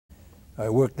I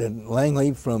worked at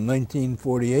Langley from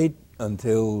 1948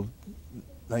 until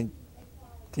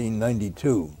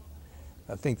 1992.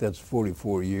 I think that's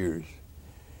 44 years.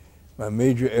 My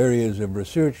major areas of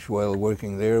research while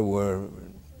working there were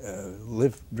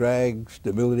lift, drag,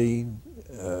 stability,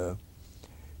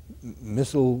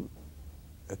 missile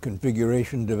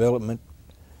configuration development,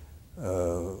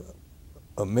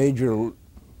 a major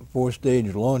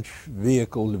four-stage launch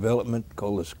vehicle development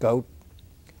called the Scout,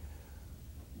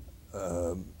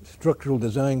 structural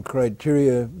design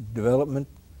criteria development,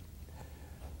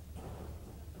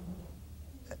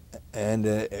 and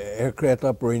aircraft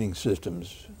operating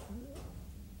systems.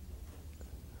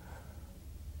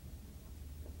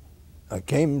 I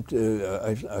came in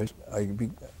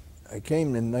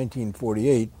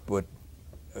 1948, but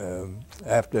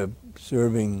after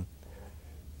serving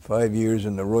 5 years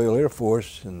in the Royal Air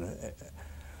Force, and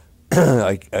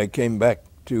I came back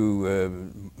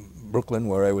to Brooklyn,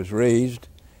 where I was raised,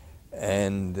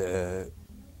 and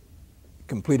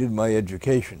completed my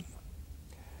education.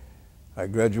 I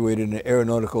graduated in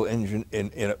aeronautical engine.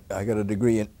 I got a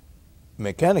degree in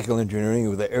mechanical engineering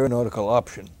with an aeronautical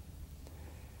option.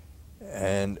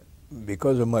 And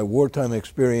because of my wartime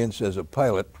experience as a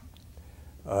pilot,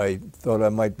 I thought I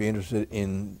might be interested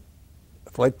in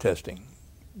flight testing,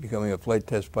 becoming a flight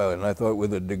test pilot. And I thought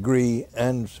with a degree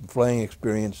and some flying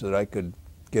experience that I could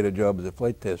get a job as a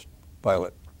flight test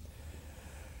pilot.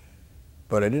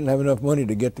 But I didn't have enough money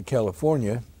to get to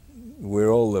California, where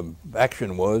all the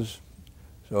action was.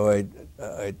 So I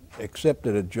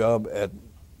accepted a job at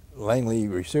Langley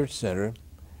Research Center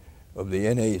of the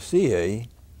NACA,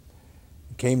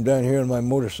 came down here on my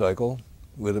motorcycle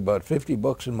with about 50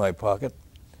 bucks in my pocket,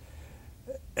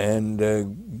 and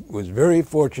was very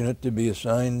fortunate to be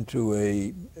assigned to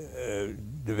a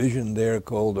division there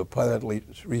called the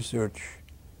Pilotless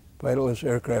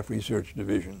Aircraft Research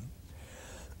Division,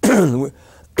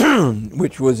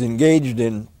 which was engaged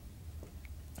in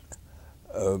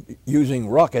using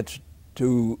rockets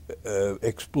to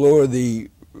explore the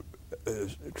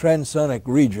transonic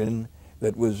region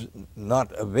that was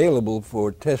not available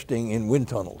for testing in wind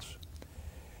tunnels.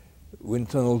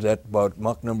 Wind tunnels at about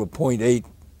Mach number 0.8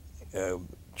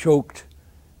 choked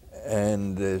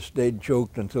and stayed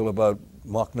choked until about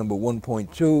Mach number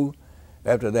 1.2.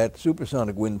 After that,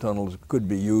 supersonic wind tunnels could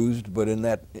be used, but in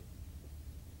that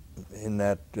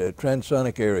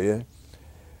transonic area,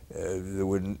 there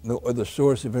was no other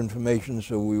source of information,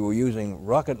 so we were using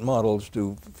rocket models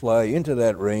to fly into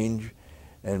that range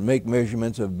and make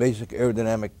measurements of basic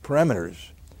aerodynamic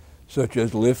parameters, such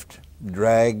as lift,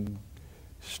 drag,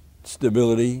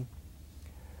 stability,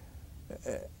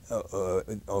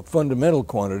 fundamental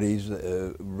quantities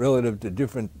relative to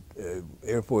different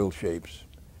airfoil shapes.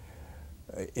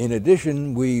 In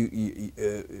addition, we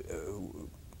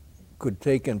could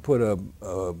take and put a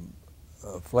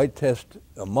flight test,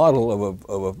 a model of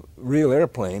a real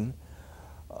airplane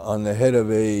on the head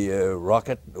of a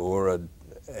rocket or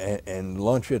and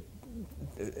launch it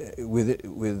with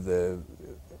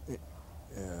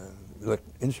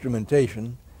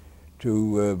instrumentation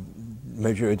to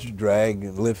measure its drag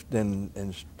and lift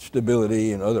and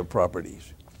stability and other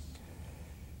properties.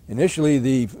 Initially,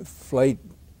 the flight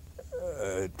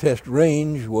test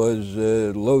range was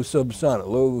low subsonic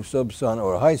or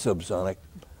high subsonic,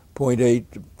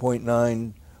 0.8 to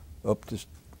 0.9 up to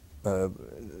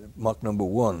Mach number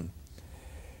 1.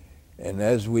 And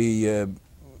as we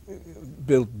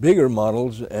built bigger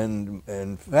models and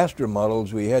faster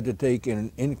models, we had to take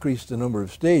and increase the number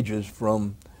of stages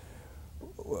from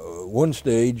 1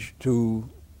 stage to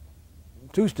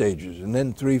 2 stages, and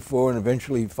then 3, 4, and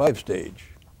eventually 5 stage.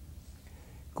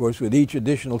 Of course, with each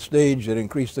additional stage, it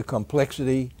increased the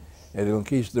complexity, and it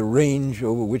increased the range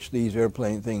over which these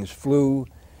airplane things flew,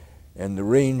 and the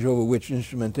range over which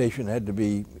instrumentation had to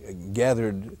be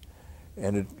gathered.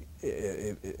 And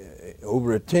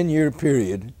over a 10-year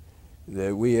period,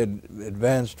 that we had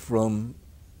advanced from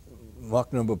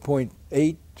Mach number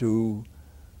 0.8 to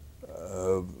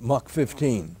Mach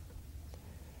 15.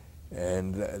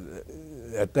 And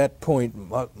at that point,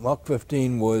 Mach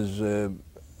 15 was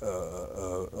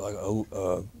like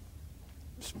a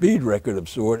speed record of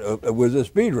sort. It was a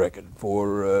speed record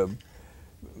for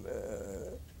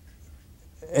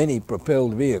any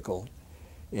propelled vehicle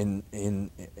in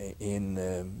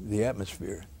the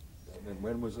atmosphere. And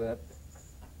when was that?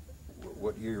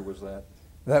 What year was that?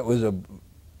 That was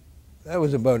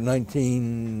about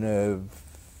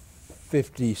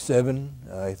 1957,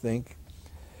 I think.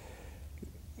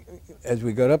 As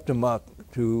we got up to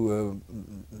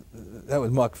that was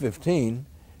Mach 15,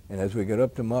 and as we got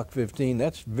up to Mach 15,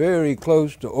 that's very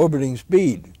close to orbiting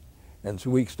speed. And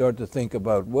so we start to think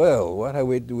about, well, what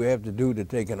do we have to do to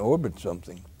take and orbit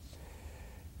something?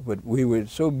 But we were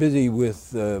so busy with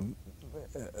the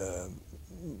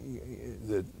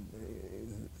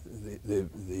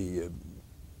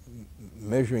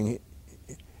measuring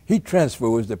heat transfer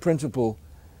was the principal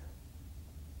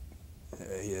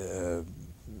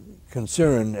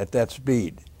concern at that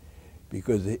speed,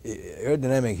 because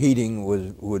aerodynamic heating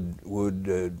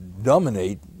would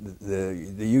dominate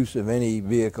the use of any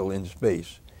vehicle in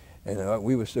space. And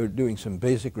we were doing some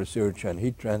basic research on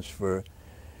heat transfer,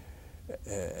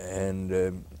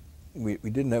 and we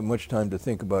didn't have much time to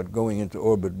think about going into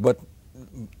orbit, but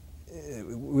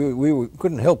we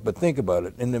couldn't help but think about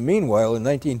it. In the meanwhile, in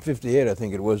 1958, I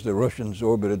think it was, the Russians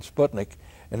orbited Sputnik,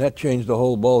 and that changed the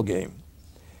whole ball game.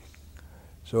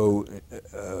 So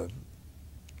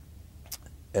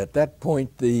at that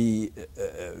point, the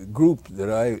group that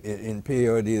in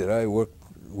PARD that I worked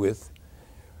with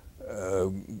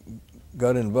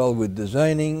got involved with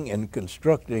designing and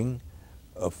constructing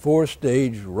a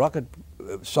 4-stage rocket,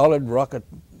 solid rocket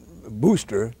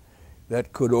booster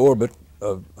that could orbit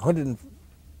a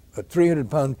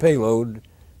 300-pound payload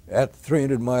at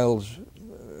 300 miles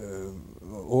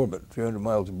orbit, 300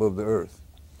 miles above the Earth.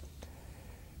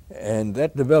 And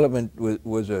that development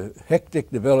was a hectic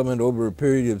development over a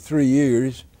period of 3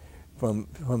 years.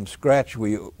 From scratch,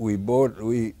 we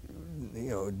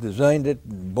designed it,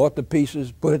 bought the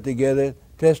pieces, put it together,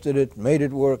 tested it, made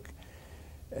it work,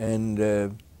 and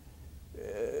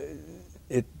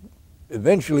it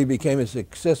eventually became a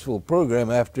successful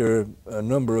program after a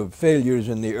number of failures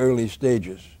in the early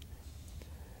stages.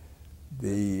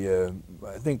 I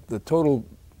think the total,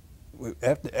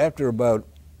 after about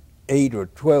 8 or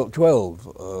 12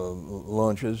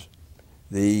 launches,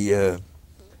 we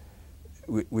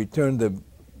turned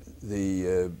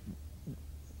the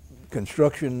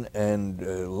construction and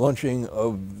launching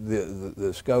of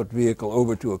the Scout vehicle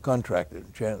over to a contractor,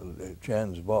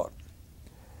 Chan's bought.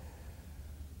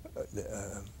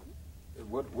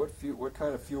 What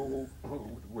kind of fuel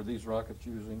were these rockets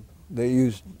using? They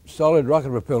used solid rocket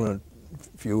propellant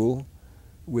fuel,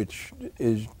 which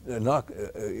is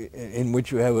in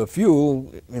which you have a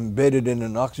fuel embedded in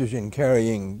an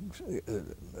oxygen-carrying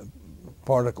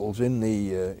particles in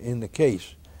the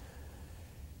case.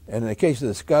 And in the case of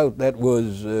the Scout, that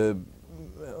was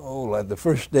like the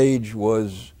first stage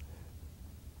was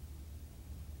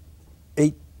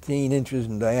 18 inches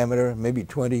in diameter, maybe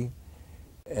 20,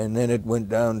 and then it went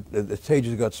down. The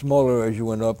stages got smaller as you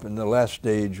went up, and the last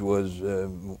stage was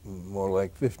more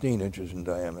like 15 inches in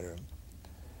diameter.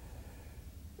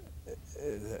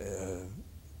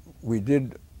 We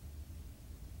did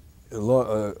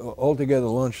altogether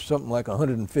launch something like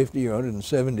 150 or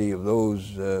 170 of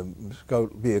those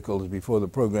Scout vehicles before the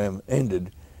program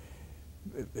ended,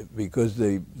 because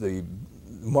the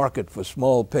market for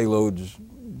small payloads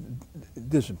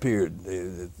disappeared.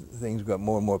 Things got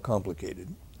more and more complicated.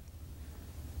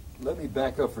 Let me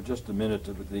back up for just a minute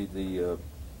to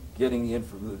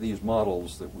getting these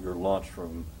models that were launched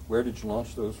from. Where did you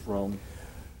launch those from?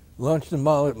 Launched the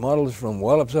models from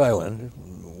Wallops Island,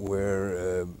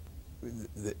 where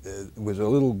was a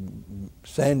little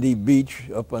sandy beach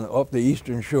off the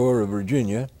eastern shore of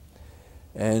Virginia,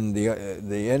 and the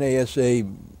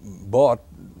NASA bought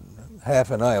half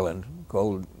an island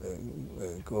called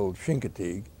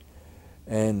Chincoteague,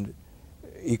 and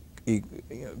he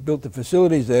built the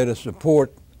facilities there to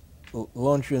support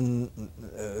launching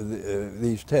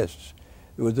these tests.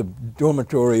 There was a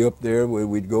dormitory up there where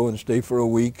we'd go and stay for a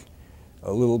week,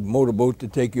 a little motorboat to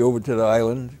take you over to the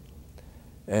island,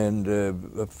 and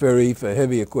a ferry for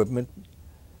heavy equipment,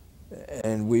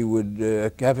 and we would a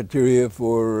cafeteria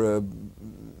for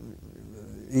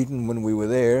eating when we were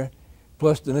there,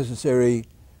 plus the necessary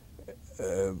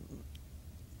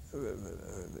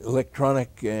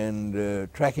electronic and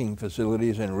tracking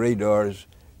facilities and radars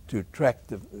to track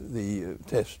the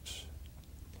tests.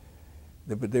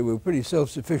 But they were pretty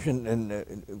self-sufficient,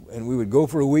 and we would go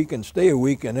for a week and stay a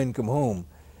week and then come home.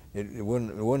 It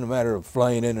wasn't a matter of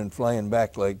flying in and flying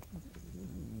back like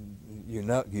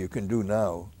you can do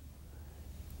now.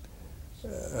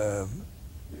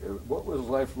 What was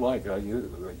life like?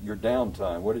 Your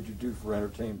downtime, what did you do for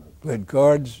entertainment? Played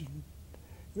cards,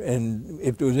 and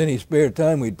if there was any spare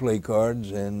time, we'd play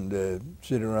cards and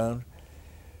sit around.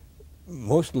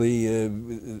 Mostly,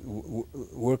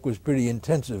 work was pretty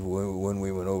intensive when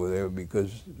we went over there,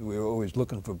 because we were always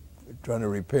looking for, trying to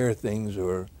repair things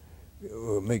or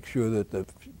make sure that the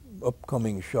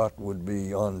upcoming shot would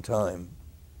be on time.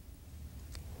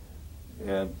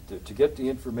 And to get the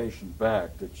information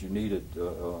back that you needed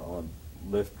on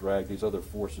lift, drag, these other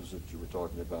forces that you were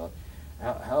talking about,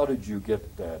 How did you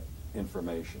get that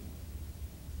information?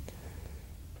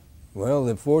 Well,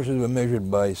 the forces were measured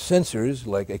by sensors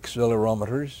like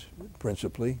accelerometers,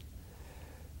 principally,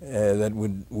 that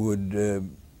would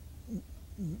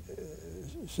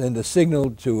send a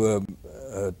signal to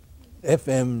a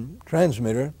FM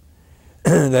transmitter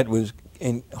that was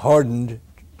hardened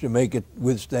to make it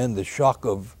withstand the shock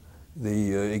of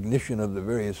the ignition of the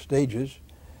various stages,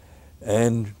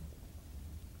 and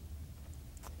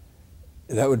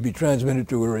that would be transmitted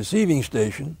to a receiving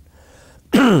station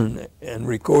and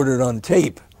recorded on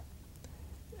tape.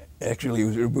 Actually, it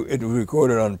was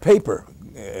recorded on paper,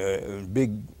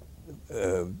 big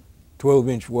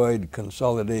 12-inch wide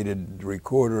consolidated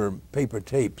recorder paper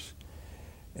tapes.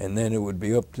 And then it would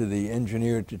be up to the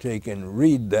engineer to take and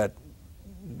read the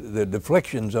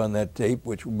deflections on that tape,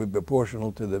 which would be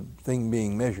proportional to the thing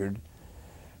being measured,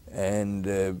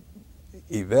 and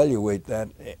evaluate that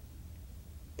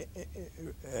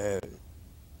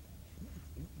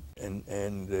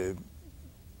and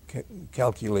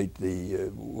calculate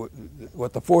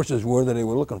what the forces were that they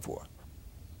were looking for.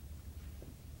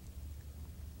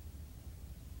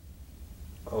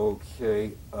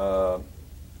 Okay.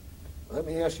 Let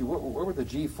me ask you, what were the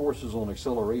G-forces on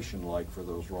acceleration like for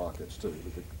those rockets that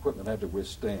the equipment had to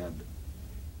withstand?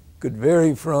 Could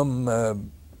vary from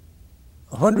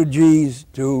 100 Gs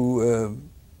to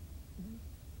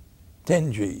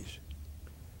 10 Gs,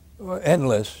 and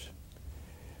less.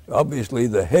 Obviously,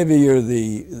 the heavier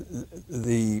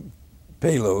the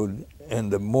payload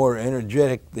and the more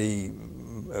energetic the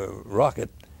rocket,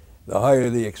 the higher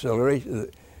the acceleration.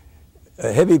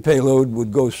 A heavy payload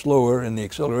would go slower, and the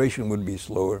acceleration would be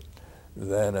slower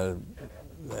than a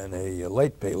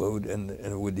light payload, and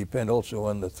it would depend also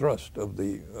on the thrust of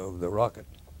the rocket.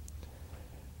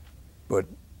 But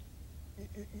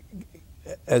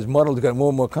as models got more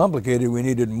and more complicated,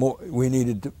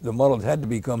 the models had to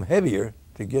become heavier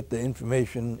to get the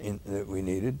information that we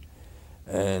needed,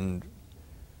 and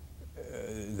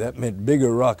that meant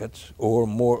bigger rockets or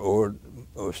more or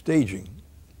staging.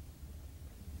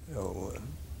 So,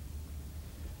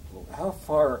 how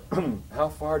far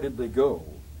did they go?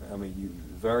 I mean,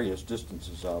 various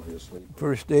distances, obviously.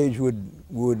 First stage would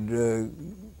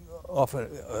often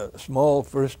a small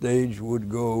first stage would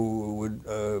go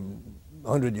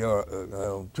 200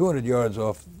 yards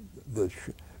off the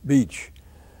beach.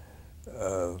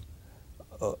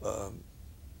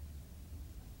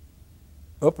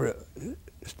 Upper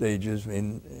stages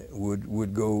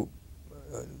would go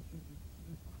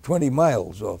 20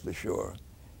 miles off the shore.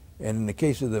 And in the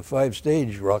case of the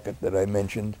 5-stage rocket that I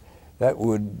mentioned, that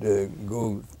would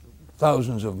go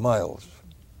thousands of miles.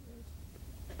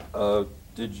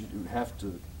 Did you have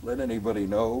to let anybody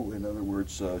know? In other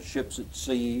words, ships at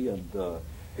sea and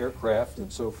aircraft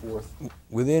and so forth?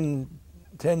 Within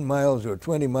 10 miles or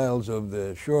 20 miles of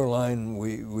the shoreline,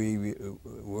 we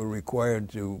were required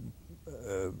to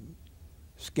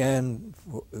scan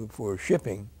for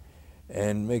shipping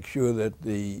and make sure that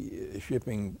the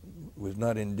shipping was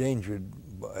not endangered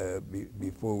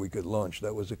before we could launch.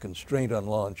 That was a constraint on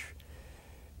launch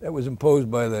that was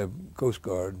imposed by the Coast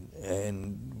Guard,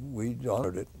 and we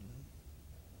honored it.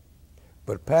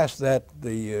 But past that,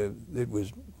 the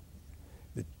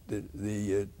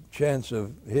chance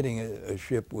of hitting a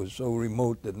ship was so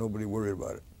remote that nobody worried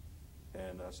about it.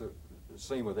 And so,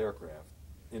 same with aircraft.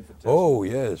 Oh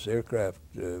yes, aircraft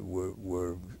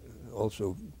were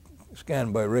also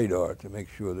scanned by radar to make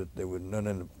sure that there were none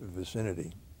in the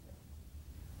vicinity.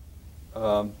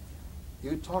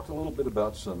 You talked a little bit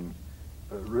about some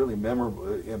really memorable,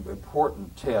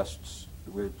 important tests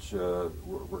which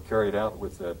were carried out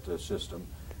with that system,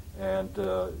 and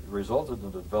resulted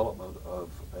in the development of,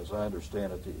 as I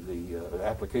understand it, the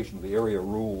application of the area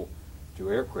rule to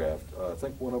aircraft. I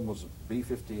think one of them was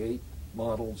B-58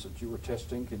 models that you were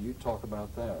testing. Can you talk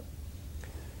about that?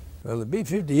 Well, the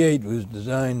B-58 was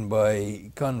designed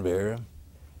by Convair,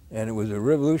 and it was a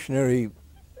revolutionary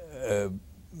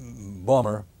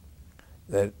bomber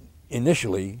that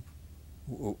initially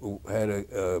had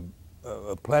a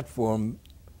platform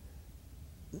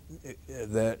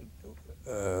that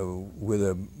with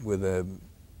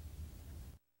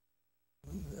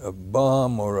a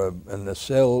bomb or a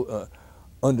nacelle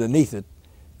underneath it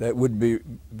that would be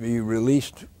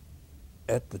released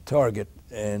at the target,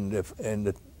 and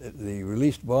the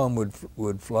released bomb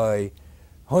would fly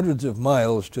hundreds of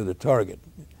miles to the target.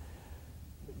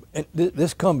 And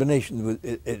this combination,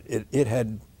 it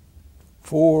had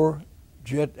 4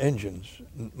 jet engines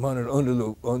mounted under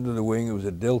the wing. It was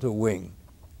a delta wing,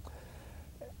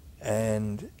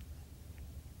 and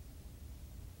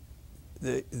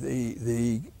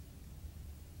the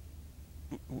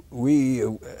we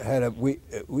were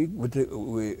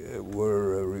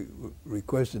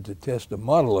requested to test a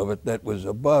model of it that was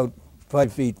about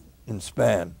 5 feet in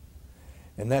span,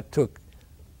 and that took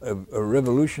a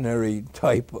revolutionary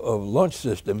type of launch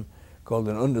system called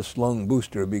an underslung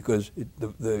booster, because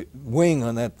the wing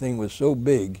on that thing was so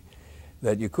big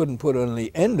that you couldn't put on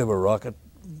the end of a rocket.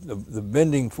 The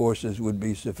bending forces would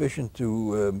be sufficient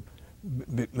to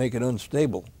make it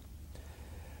unstable.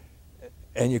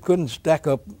 And you couldn't stack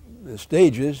up the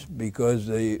stages because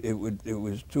it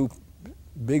was too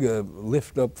big a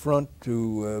lift up front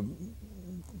to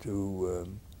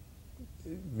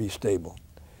be stable.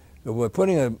 So by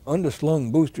putting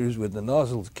underslung boosters with the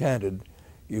nozzles canted,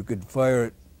 you could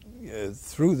fire it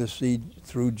through the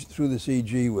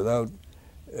CG without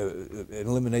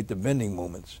eliminate the bending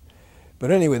moments.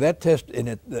 But anyway, that test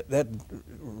that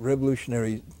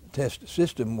revolutionary test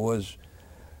system was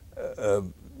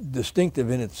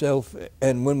distinctive in itself,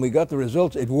 and when we got the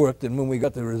results, it worked. And when we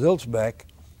got the results back,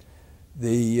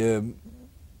 the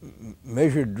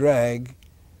measured drag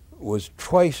was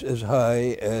twice as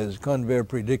high as Convair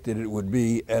predicted it would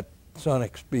be at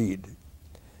sonic speed.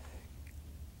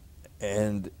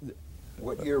 And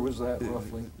what year was that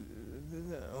roughly?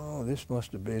 Oh, this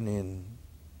must have been in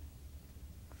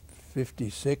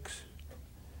 '56,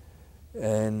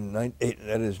 and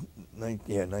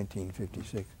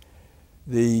 1956.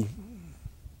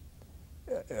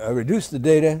 I reduced the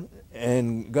data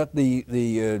and got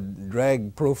the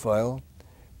drag profile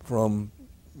from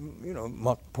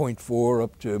Mach 0.4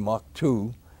 up to Mach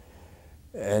 2,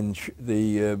 and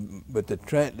but the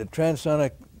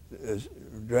transonic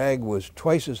drag was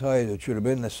twice as high as it should have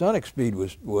been. The sonic speed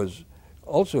was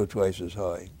also twice as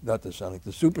high, not the sonic,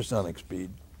 the supersonic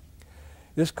speed.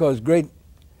 This caused great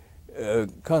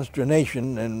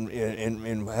consternation, and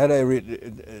had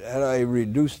I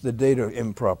reduced the data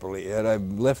improperly, had I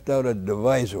left out a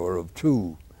divisor of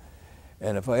 2,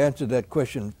 and if I answered that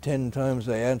question 10 times,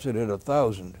 I answered it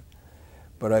 1,000.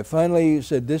 But I finally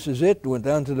said, "This is it." Went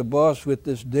down to the boss with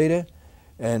this data,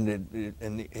 and he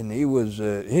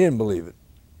didn't believe it.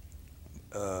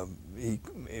 And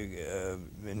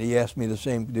he asked me the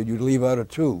same. Did you leave out a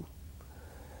 2?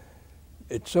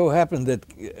 It so happened that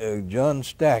John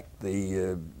Stack,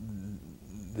 the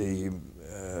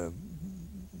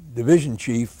division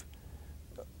chief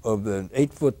of the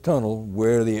 8-foot tunnel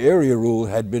where the area rule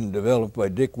had been developed by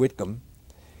Dick Whitcomb,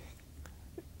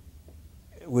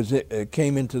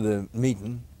 came into the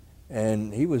meeting,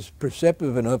 and he was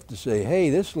perceptive enough to say, "Hey,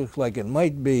 this looks like it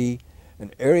might be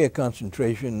an area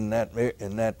concentration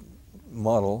in that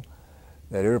model,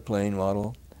 that airplane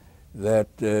model, that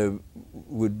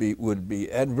would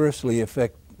be adversely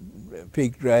affect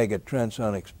peak drag at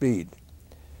transonic speed."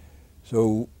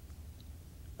 So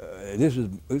the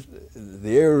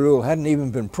area rule hadn't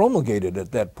even been promulgated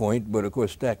at that point, but of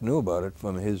course Stack knew about it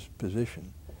from his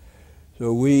position.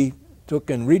 So we took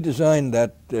and redesigned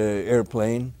that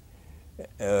airplane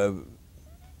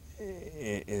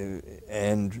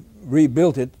and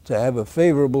rebuilt it to have a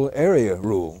favorable area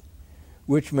rule,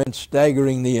 which meant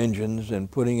staggering the engines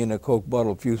and putting in a Coke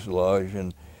bottle fuselage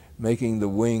and making the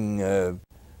wing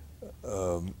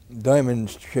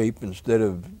diamond shape instead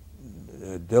of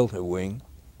delta wing,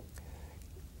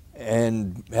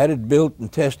 and had it built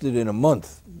and tested in a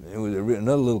month. It was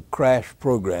another little crash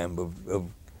program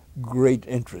of great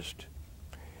interest.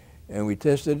 And we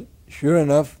tested. Sure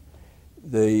enough,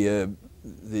 the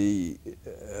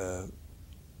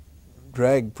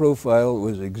drag profile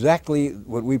was exactly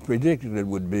what we predicted it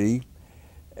would be,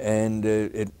 and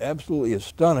it absolutely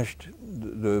astonished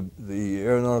the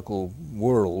aeronautical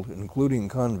world, including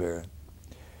Convair.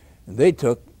 And they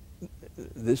took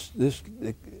this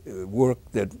work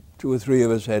that 2 or 3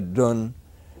 of us had done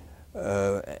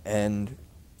and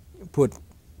put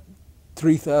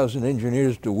 3,000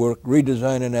 engineers to work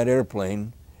redesigning that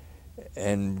airplane,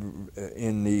 and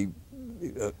in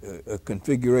a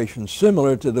configuration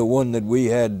similar to the one that we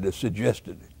had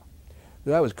suggested.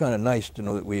 So that was kind of nice to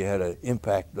know that we had an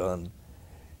impact on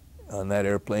that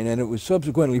airplane, and it was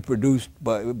subsequently produced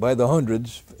by the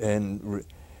hundreds and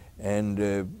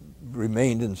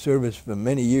remained in service for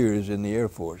many years in the Air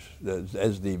Force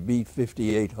as the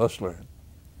B-58 Hustler.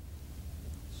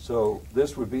 So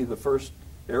this would be the first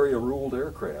area-ruled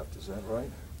aircraft, is that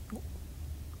right?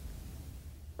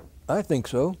 I think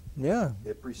so, yeah.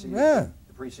 It preceded,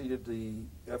 it preceded the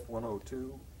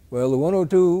F-102? Well, the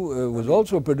 102 was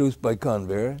also produced by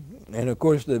Convair, and of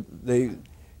course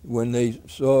when they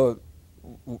saw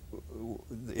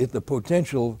the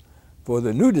potential for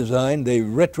the new design, they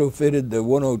retrofitted the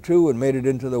 102 and made it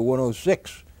into the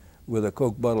 106 with a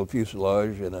Coke bottle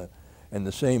fuselage and and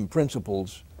the same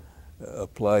principles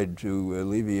applied to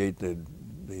alleviate the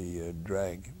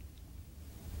drag.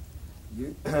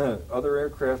 Other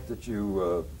aircraft that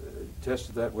you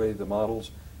tested that way, the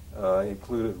models,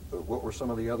 included, what were some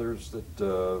of the others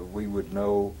that we would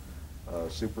know,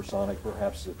 supersonic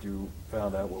perhaps, that you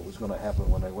found out what was going to happen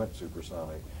when they went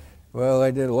supersonic? Well,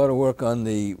 I did a lot of work on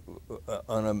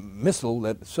on a missile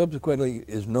that subsequently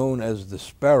is known as the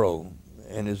Sparrow,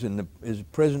 and is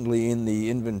presently in the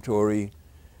inventory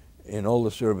in all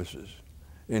the services,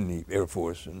 in the Air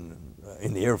Force and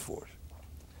in the Air Force.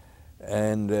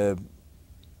 And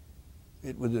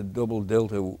it was a double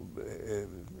delta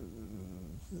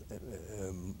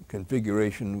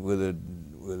configuration with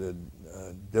a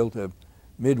delta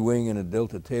mid-wing and a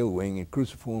delta tail wing in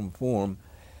cruciform form,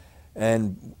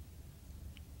 and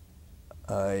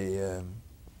I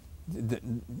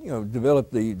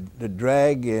developed the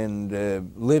drag and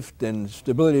lift and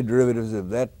stability derivatives of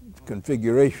that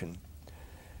configuration,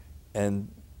 and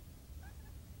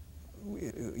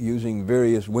using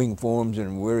various wing forms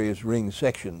and various ring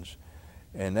sections,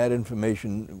 and that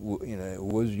information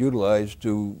was utilized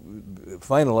to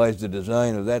finalize the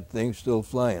design of that thing still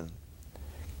flying.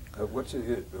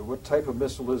 What type of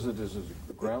missile is it? Is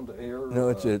it ground to air? No,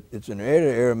 it's an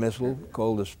air-to-air missile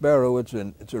called the Sparrow. It's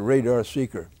a radar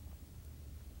seeker,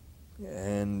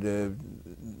 and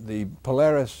the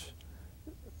Polaris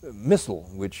missile,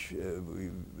 which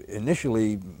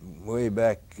initially, way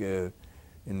back in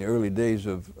the early days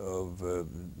of the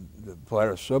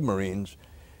Polaris submarines,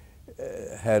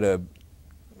 had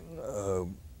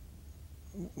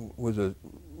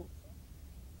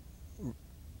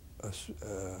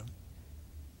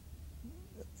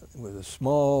was a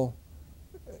small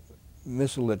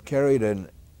missile that carried an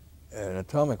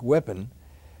atomic weapon,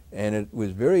 and it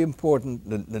was very important.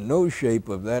 The nose shape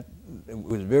of that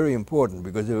was very important,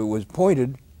 because if it was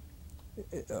pointed,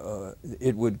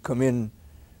 it would come in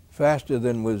faster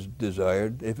than was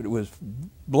desired. If it was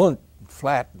blunt,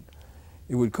 flat,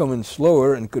 it would come in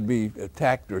slower and could be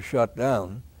attacked or shot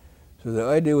down. So the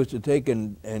idea was to take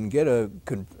and get a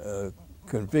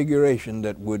configuration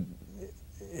that would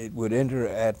enter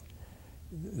at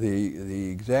the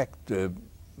exact the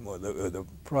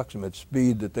approximate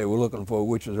speed that they were looking for,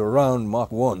 which is around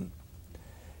Mach 1.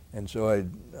 And so I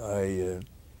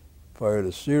fired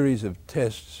a series of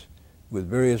tests with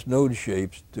various node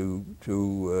shapes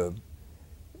to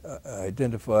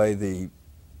identify the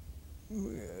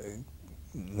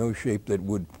node shape that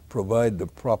would provide the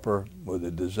proper or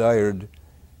the desired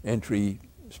entry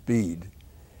speed.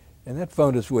 And that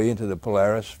found its way into the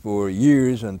Polaris for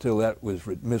years, until that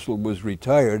missile was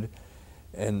retired,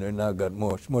 and they're now got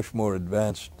much more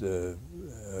advanced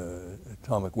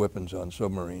atomic weapons on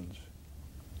submarines.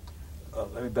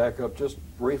 Let me back up just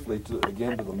briefly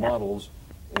again to the models.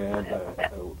 And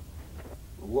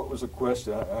what was the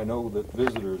question? I know that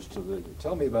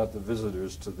tell me about the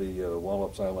visitors to the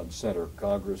Wallops Island Center,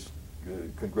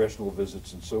 congressional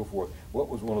visits and so forth. What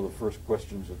was one of the first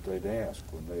questions that they'd ask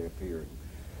when they appeared?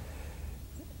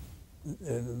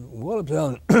 Wallops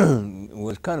Island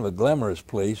was kind of a glamorous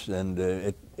place, and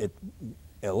a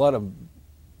lot of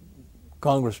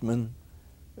congressmen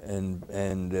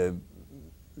and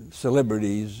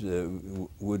celebrities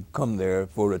would come there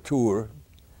for a tour,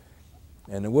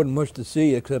 and there wasn't much to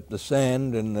see except the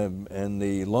sand and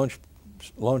the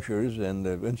launchers and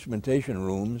the instrumentation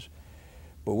rooms.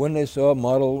 But when they saw a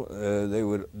model,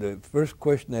 the first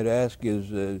question they'd ask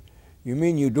is, "You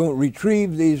mean you don't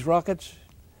retrieve these rockets?"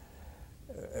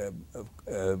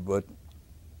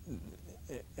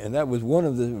 And that was one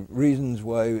of the reasons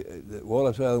why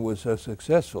Wallops Island was so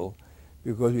successful,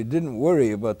 because we didn't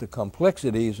worry about the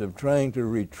complexities of trying to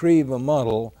retrieve a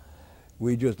model.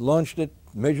 We just launched it,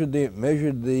 measured the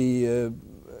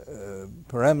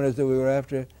parameters that we were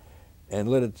after, and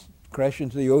let it crash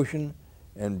into the ocean,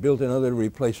 and built another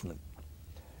replacement.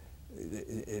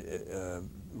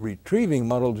 Retrieving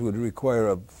models would require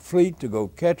a fleet to go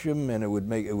catch them, and it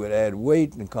would add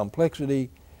weight and complexity,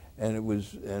 and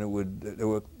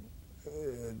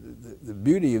the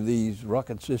beauty of these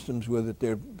rocket systems was that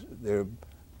their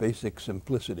basic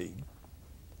simplicity.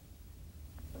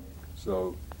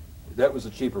 So that was a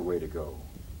cheaper way to go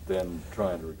than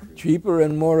trying to retrieve. Cheaper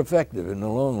and more effective in the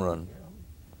long run.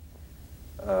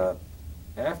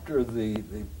 After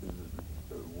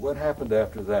what happened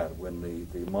after that, when the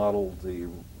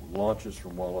launches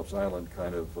from Wallops Island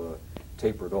kind of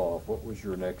tapered off? What was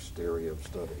your next area of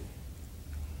study?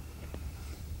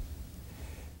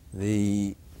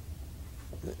 There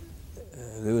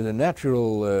was a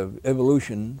natural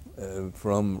evolution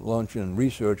from launch and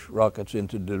research rockets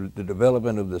into the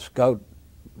development of the Scout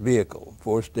vehicle,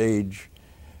 four-stage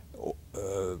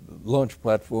launch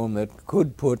platform that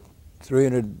could put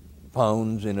 300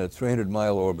 pounds in a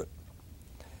 300-mile orbit.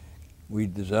 We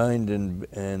designed and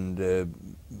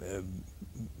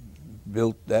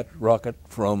built that rocket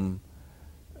from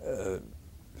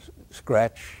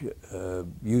scratch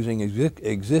using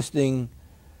existing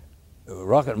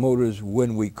rocket motors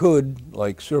when we could,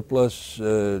 like surplus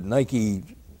NACA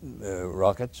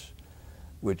rockets,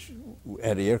 which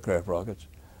anti-aircraft rockets,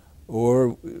 or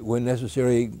when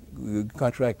necessary,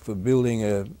 contract for building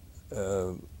a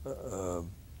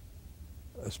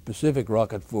specific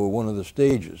rocket for one of the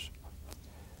stages.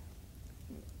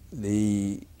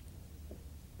 We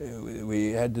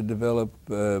had to develop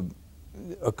a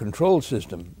control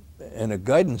system and a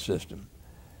guidance system,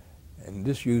 and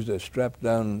this used a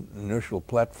strapped-down inertial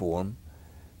platform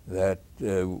that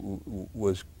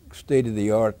was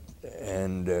state-of-the-art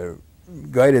and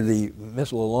guided the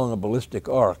missile along a ballistic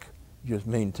arc, just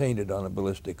maintained it on a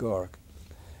ballistic arc.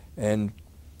 And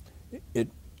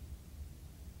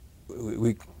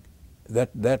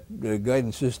that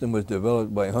guidance system was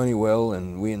developed by Honeywell,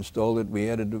 and we installed it.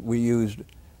 We used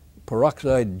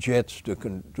peroxide jets to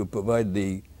provide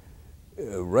the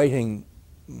righting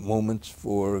moments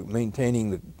for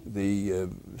maintaining the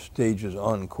stages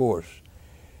on course.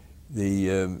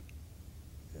 The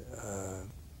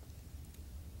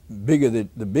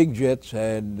big jets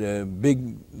had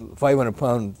big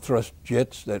 500-pound thrust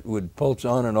jets that would pulse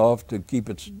on and off to keep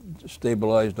it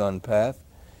stabilized on path.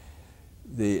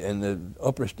 And the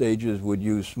upper stages would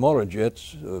use smaller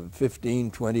jets of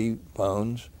 15, 20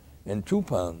 pounds and 2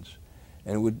 pounds.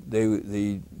 And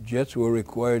the jets were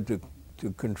required to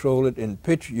control it in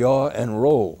pitch, yaw, and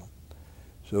roll.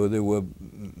 So there were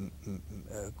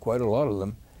quite a lot of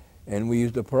them. And we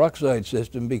used a peroxide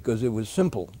system because it was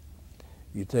simple.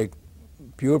 You take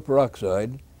pure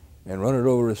peroxide and run it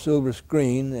over a silver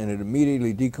screen, and it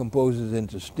immediately decomposes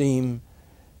into steam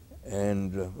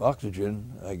and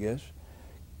oxygen, I guess,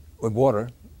 with water,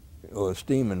 or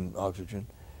steam and oxygen,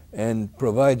 and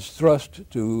provides thrust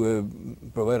to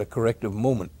provide a corrective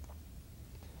moment.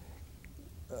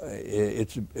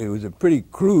 It was a pretty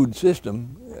crude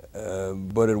system,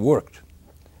 but it worked.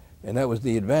 And that was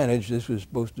the advantage. This was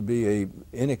supposed to be an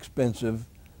inexpensive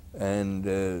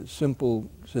and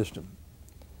simple system.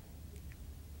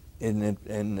 And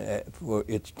for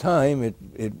its time,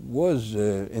 it was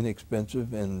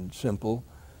inexpensive and simple,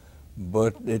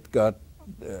 but it got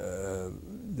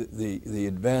the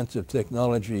advance of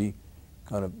technology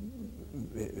kind of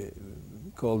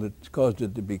caused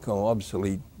it to become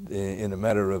obsolete in a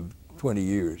matter of 20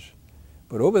 years.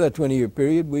 But over that 20-year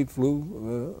period, we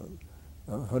flew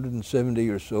 170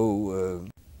 or so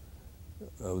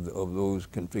of those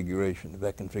configurations,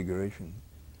 that configuration.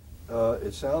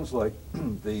 It sounds like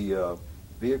the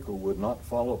vehicle would not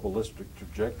follow a ballistic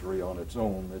trajectory on its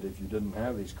own, that if you didn't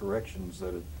have these corrections,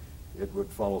 that it would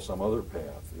follow some other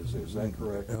path. Is that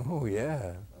correct? Oh,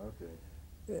 yeah. Okay.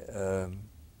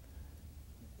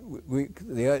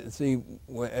 See,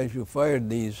 as you fired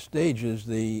these stages,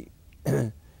 you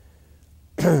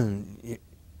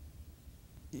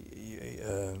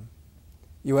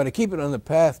want to keep it on the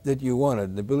path that you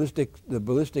wanted. The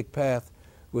ballistic path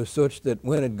was such that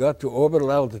when it got to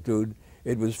orbital altitude,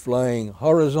 it was flying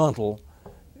horizontal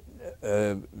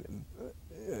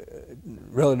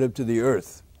relative to the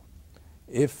Earth.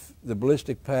 If the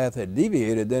ballistic path had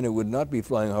deviated, then it would not be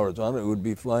flying horizontal. It would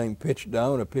be flying pitch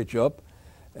down or pitch up,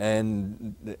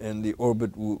 and the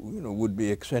orbit would be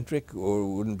eccentric or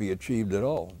wouldn't be achieved at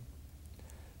all.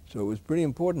 So it was pretty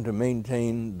important to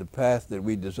maintain the path that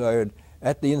we desired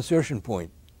at the insertion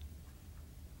point.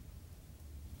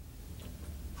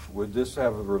 Would this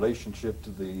have a relationship to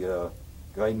the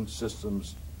guidance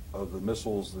systems of the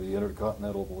missiles, the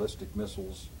intercontinental ballistic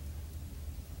missiles?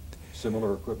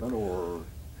 Similar equipment, or?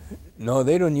 No,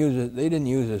 they don't use it. They didn't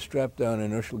use a strapped-down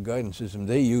inertial guidance system.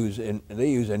 They use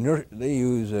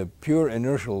pure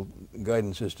inertial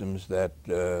guidance systems that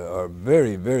are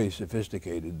very, very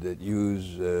sophisticated. That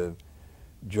use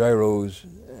gyros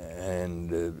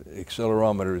and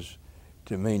accelerometers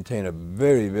to maintain a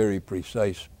very, very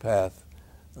precise path.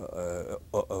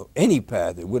 Any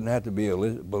path. It wouldn't have to be a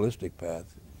ballistic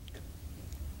path.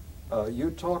 You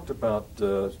talked about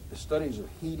studies of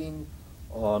heating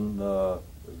on,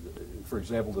 for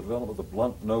example, the development of the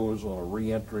blunt nose on a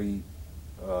re-entry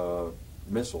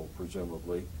missile,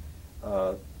 presumably.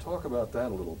 Talk about that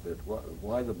a little bit.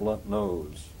 Why the blunt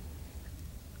nose?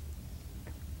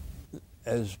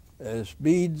 As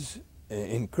speeds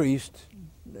increased,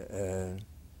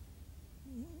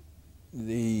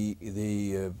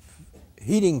 the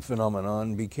heating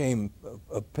phenomenon became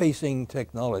a pacing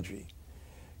technology.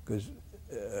 Because,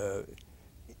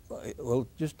 well,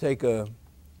 just take the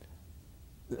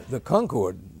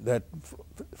Concorde that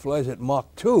flies at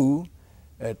Mach 2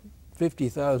 at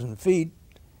 50,000 feet.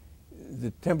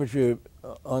 The temperature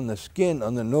on the skin,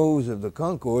 on the nose of the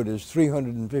Concorde, is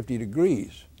 350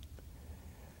 degrees.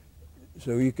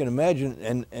 So you can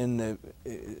imagine, and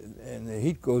the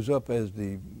heat goes up as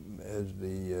the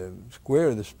square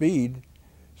of the speed.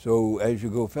 So as you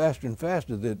go faster and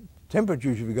faster, the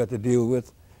temperatures you've got to deal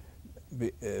with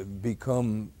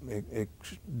become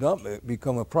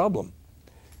a problem,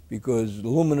 because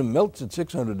aluminum melts at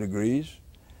 600 degrees,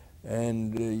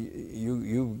 and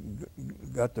you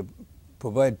got to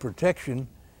provide protection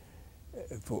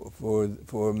for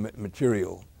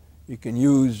material. You can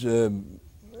use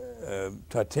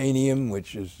titanium,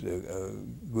 which is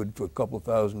good for a couple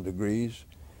thousand degrees,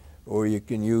 or you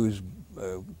can use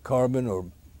carbon or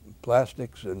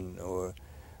plastics or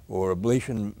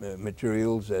ablation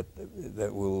materials that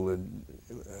will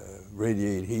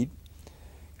radiate heat.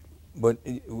 But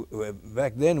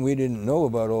back then we didn't know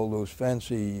about all those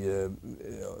fancy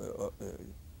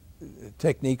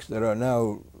techniques that are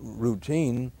now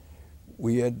routine.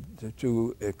 We had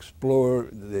to explore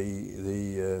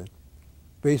the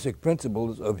basic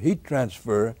principles of heat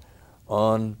transfer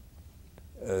on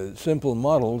simple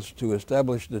models to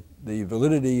establish the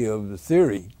validity of the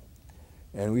theory.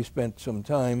 And we spent some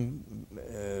time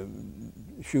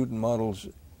shooting models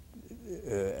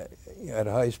at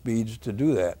high speeds to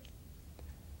do that.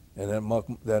 And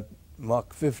that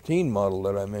Mach 15 model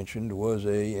that I mentioned was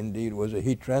indeed a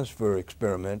heat transfer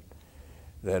experiment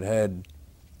that had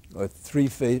a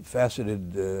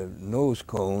three-faceted nose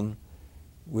cone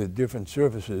with different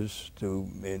surfaces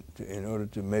in order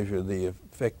to measure the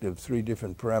effect of three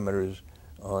different parameters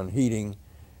on heating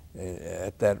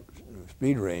at that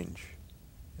speed range.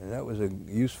 And that was a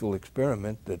useful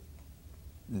experiment that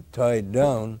tied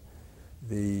down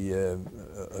a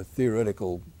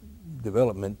theoretical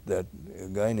development that a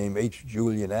guy named H.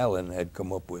 Julian Allen had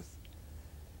come up with.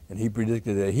 And he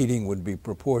predicted that heating would be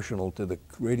proportional to the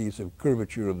radius of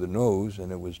curvature of the nose,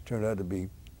 and it turned out to be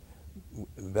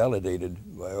validated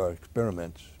by our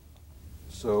experiments.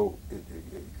 So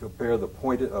compare a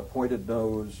pointed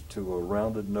nose to a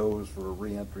rounded nose for a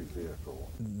re-entry vehicle.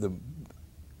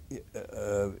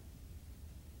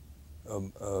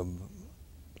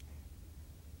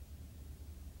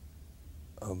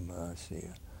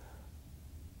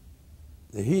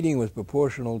 The heating was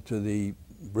proportional to the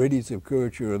radius of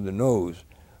curvature of the nose.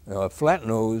 Now, a flat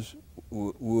nose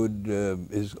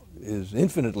is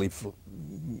infinite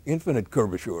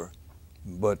curvature,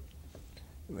 but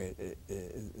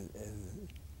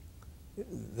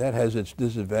that has its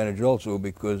disadvantage also,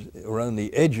 because around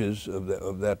the edges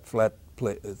of that flat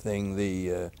thing,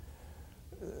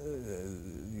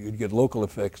 you'd get local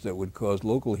effects that would cause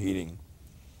local heating.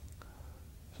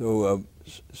 So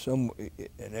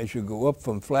and as you go up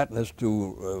from flatness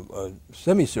to a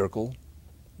semicircle,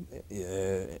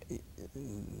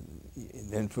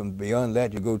 then from beyond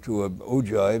that you go to an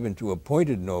ogive and to a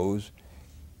pointed nose,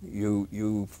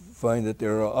 you find that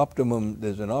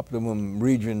there's an optimum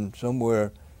region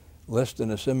somewhere less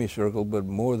than a semicircle but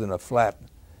more than a flat,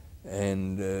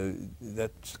 and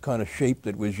that's the kind of shape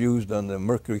that was used on the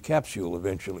Mercury capsule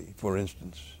eventually, for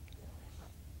instance.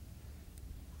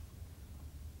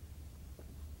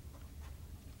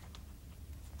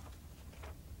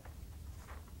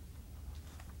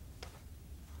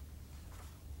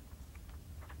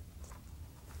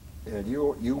 And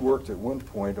you worked at one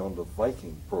point on the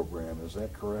Viking program, is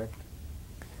that correct?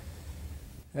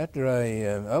 After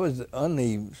I was on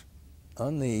the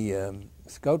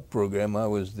Scout program, I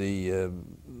was the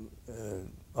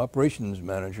operations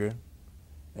manager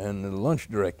and the launch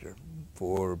director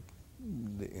for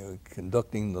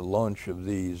conducting the launch of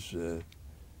these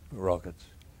rockets.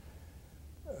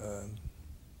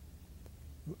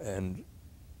 And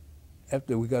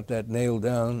after we got that nailed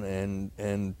down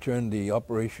and turned the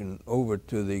operation over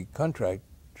to the contractor,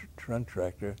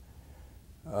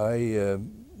 I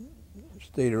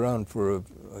stayed around for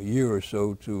a year or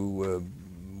so to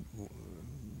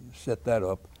set that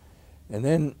up. And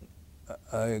then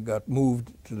I got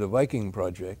moved to the Viking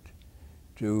project,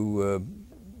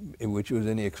 which was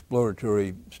in the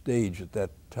exploratory stage at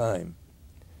that time.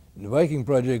 And the Viking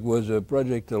project was a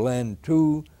project to land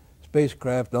 2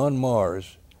 spacecraft on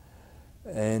Mars.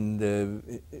 And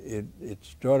it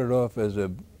started off as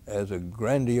a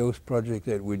grandiose project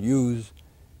that would use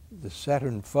the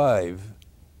Saturn V,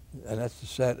 and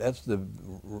that's the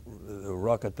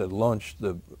rocket that launched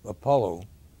the Apollo.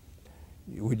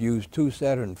 you would use 2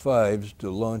 Saturn V's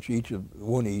to launch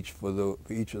one each for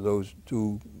each of those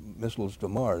 2 missiles to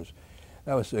Mars.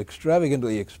 That was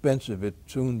extravagantly expensive. It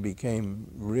soon became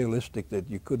realistic that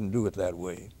you couldn't do it that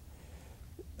way.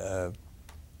 So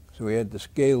we had to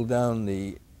scale down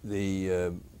the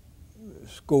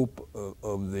scope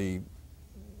of the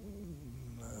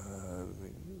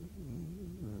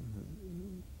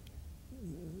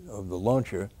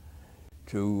launcher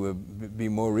to be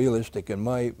more realistic. And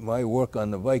my work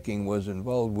on the Viking was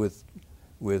involved with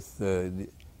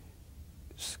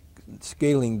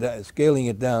scaling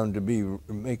it down to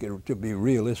make it to be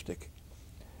realistic.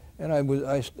 And I was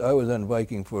on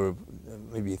Viking for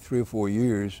maybe 3 or 4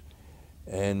 years,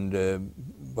 and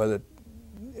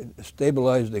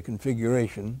stabilized the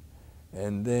configuration,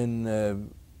 and then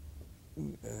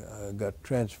I got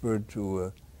transferred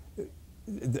to.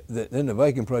 Then the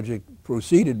Viking project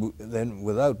proceeded then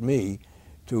without me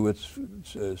to its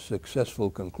successful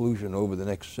conclusion over the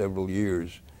next several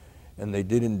years, and they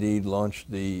did indeed launch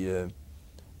landed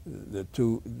the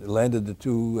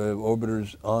 2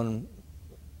 orbiters on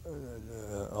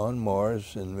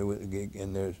Mars, and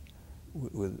there's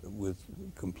with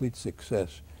complete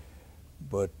success.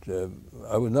 But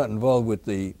I was not involved with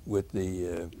the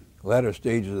latter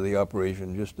stages of the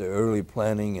operation, just the early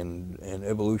planning and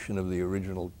evolution of the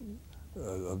original,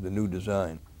 of the new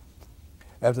design.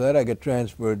 After that, I got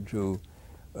transferred to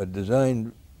a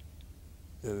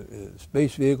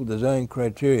space vehicle design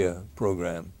criteria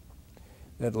program.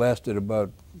 That lasted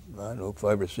about, I don't know,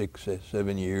 5 or 6,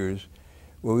 7 years,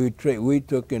 where we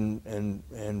took and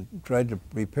tried to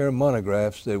prepare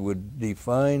monographs that would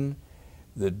define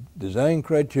the design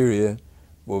criteria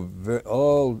for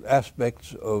all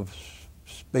aspects of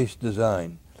space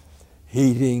design: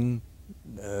 heating,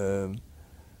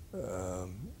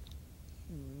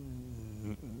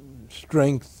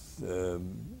 strength,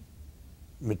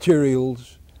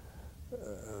 materials,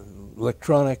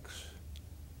 electronics,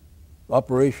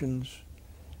 operations,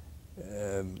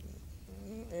 and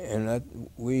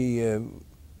we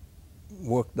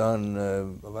worked on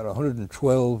about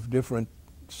 112 different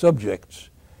subjects,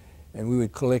 and we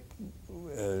would collect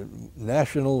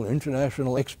national,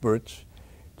 international experts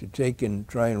to take and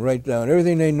try and write down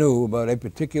everything they knew about a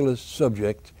particular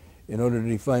subject in order to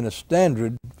define a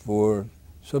standard for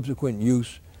subsequent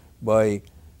use by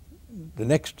the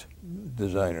next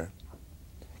designer.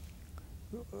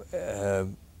 I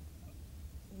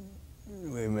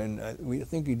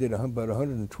think we did about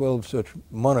 112 such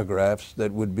monographs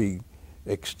that would be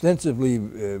extensively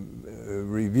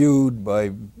reviewed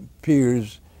by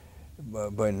peers,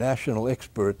 by national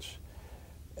experts,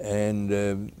 and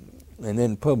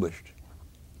then published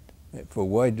for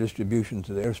wide distribution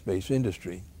to the airspace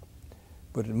industry.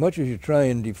 But as much as you try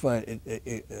and define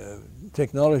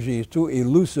technology is too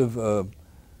elusive a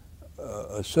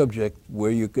subject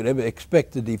where you could ever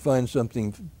expect to define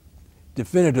something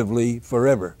definitively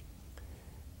forever.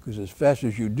 Because as fast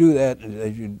as you do that,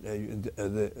 as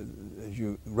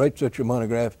you write such a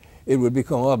monograph, it would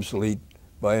become obsolete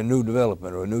by a new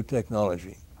development or a new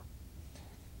technology.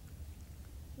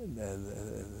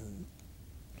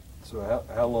 So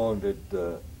how long did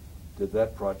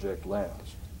that project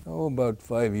last? Oh, about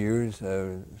 5 years,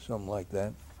 something like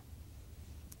that.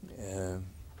 And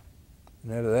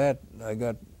after that,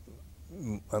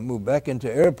 I moved back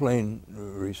into airplane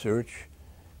research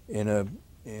in an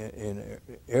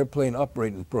airplane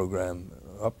operating program,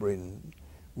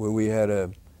 where we had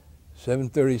a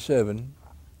 737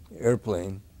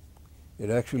 airplane. It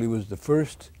actually was the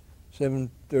first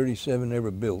 737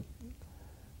 ever built,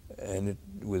 and it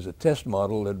was a test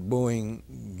model that Boeing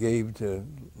gave to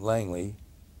Langley,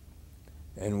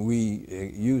 and we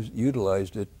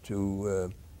utilized it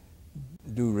to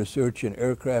do research in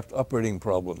aircraft operating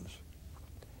problems.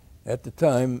 At the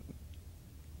time,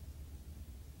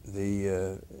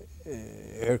 the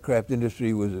aircraft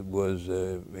industry was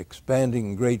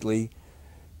expanding greatly.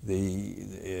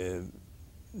 The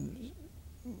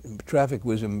traffic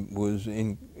was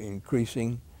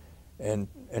increasing, and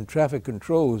traffic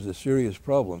control was a serious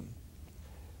problem.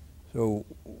 So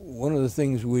one of the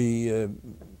things we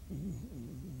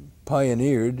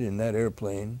pioneered in that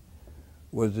airplane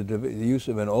was the use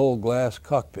of an all-glass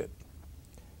cockpit,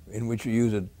 in which you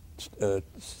use a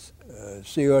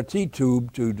CRT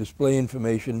tube to display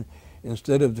information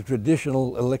instead of the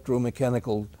traditional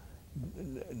electromechanical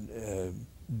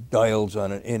dials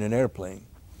in an airplane.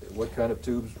 What kind of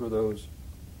tubes were those?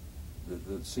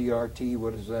 The CRT,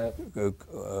 what is that?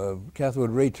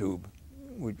 Cathode ray tube,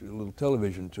 which is a little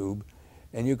television tube,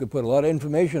 and you could put a lot of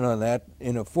information on that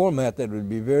in a format that would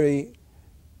be very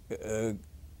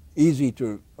easy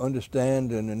to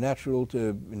understand and natural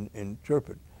to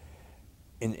interpret.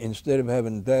 Instead of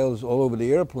having dials all over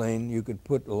the airplane, you could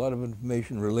put a lot of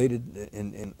information related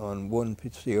on one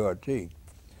CRT.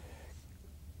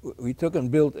 We took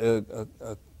and built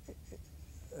to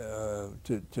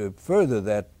further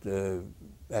that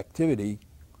activity,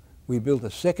 we built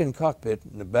a second cockpit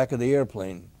in the back of the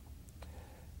airplane.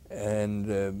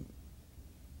 And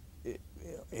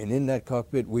in that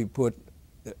cockpit, we put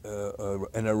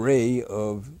an array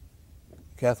of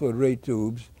cathode ray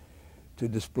tubes to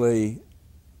display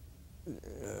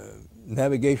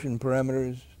navigation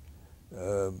parameters,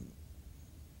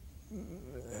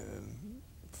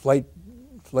 flight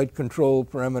control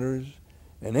parameters,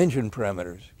 and engine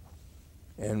parameters.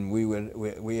 And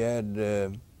we had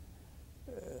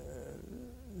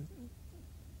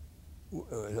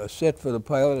a set for the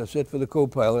pilot, a set for the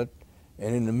co-pilot,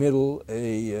 and in the middle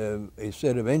a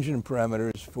set of engine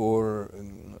parameters for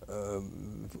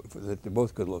that they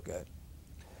both could look at.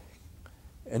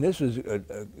 And this was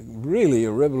really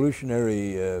a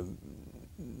revolutionary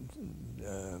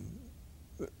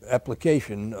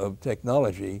application of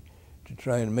technology to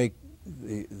try and make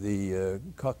the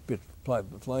cockpit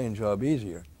flying job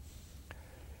easier.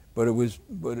 But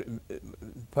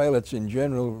pilots in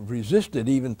general resisted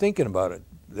even thinking about it.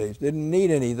 They didn't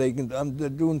need any. They're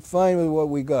doing fine with what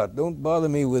we got. Don't bother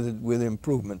me with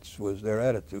improvements, was their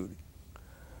attitude.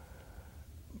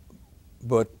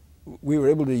 But we were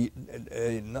able to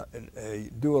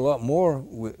do a lot more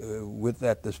with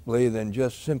that display than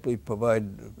just simply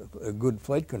provide a good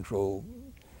flight control.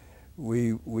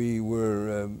 We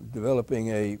were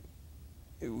developing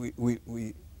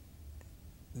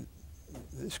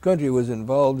this country was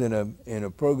involved in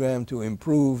a program to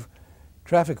improve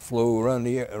traffic flow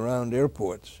around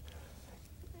airports.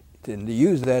 And to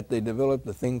use that, they developed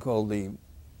a thing called the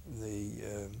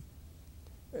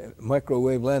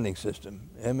microwave landing system,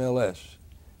 MLS,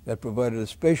 that provided a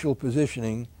spatial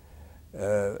positioning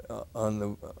on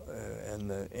the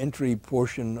entry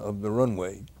portion of the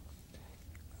runway,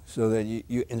 so that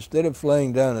you instead of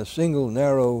flying down a single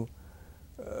narrow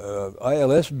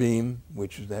ILS beam,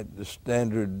 which is the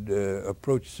standard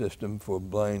approach system for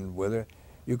blind weather,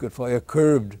 you could fly a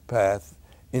curved path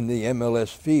in the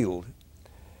MLS field.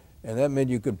 And that meant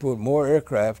you could put more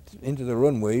aircraft into the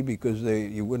runway because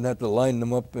you wouldn't have to line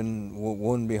them up in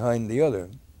one behind the other.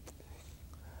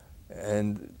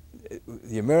 And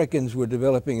the Americans were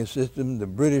developing a system, the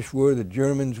British were, the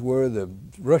Germans were, the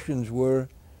Russians were,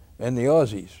 and the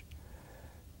Aussies.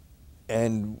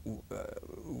 And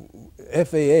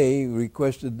FAA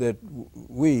requested that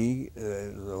we,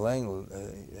 in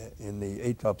the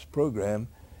ATOPS program,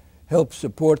 help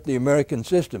support the American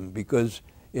system, because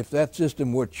if that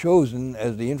system were chosen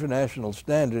as the international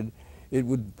standard, it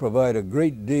would provide a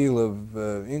great deal of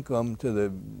income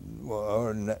to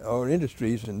our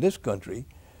industries in this country.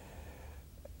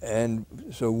 And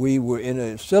so we were in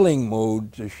a selling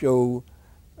mode to show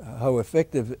how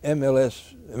effective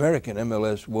American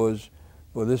MLS was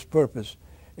for this purpose.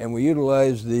 And we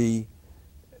utilized the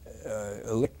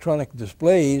electronic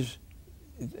displays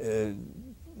to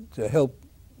help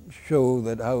show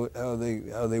that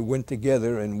how they went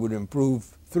together and would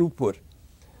improve throughput.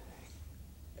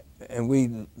 And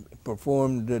we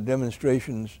performed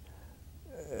demonstrations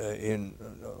in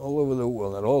all over the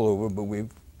world, not all over, but we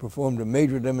performed a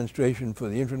major demonstration for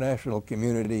the international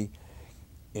community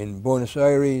in Buenos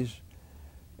Aires,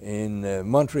 in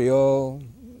Montreal,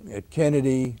 at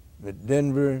Kennedy, at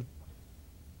Denver,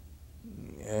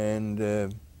 and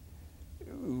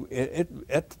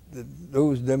at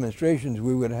those demonstrations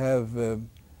we would have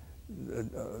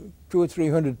 200 or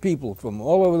 300 people from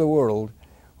all over the world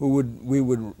who we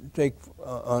would take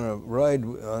on a ride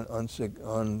on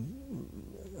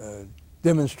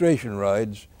demonstration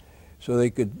rides, so they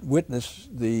could witness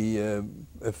the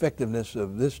effectiveness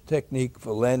of this technique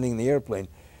for landing the airplane,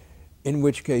 in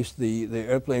which case the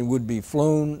airplane would be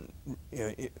flown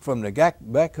from the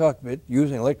back cockpit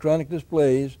using electronic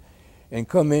displays and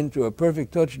come into a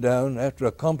perfect touchdown after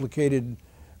a complicated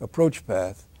approach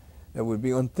path that would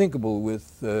be unthinkable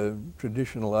with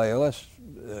traditional ILS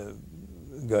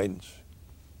guidance.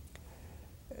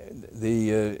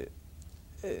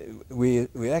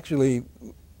 We actually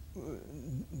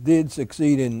did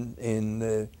succeed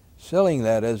in selling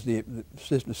that as the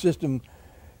system.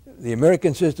 The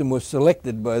American system was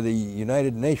selected by the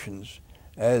United Nations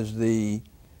as the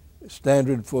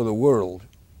standard for the world.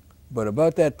 But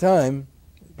about that time,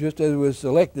 just as it was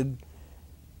selected,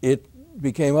 it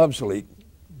became obsolete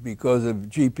because of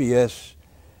GPS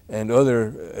and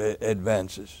other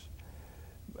advances.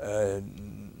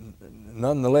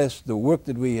 nonetheless, the work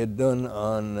that we had done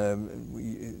on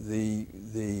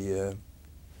the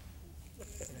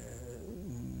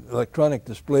electronic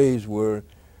displays were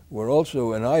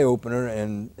also an eye-opener,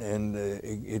 and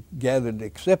it gathered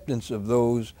acceptance of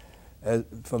those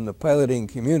from the piloting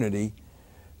community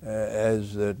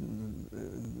as the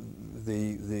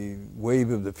wave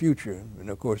of the future. And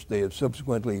of course, they have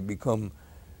subsequently become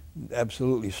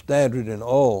absolutely standard in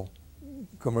all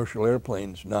commercial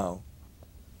airplanes now.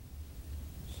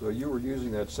 So you were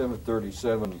using that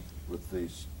 737 with the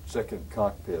second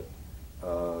cockpit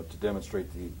to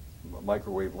demonstrate the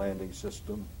microwave landing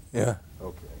system? Yeah.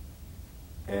 Okay.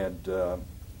 And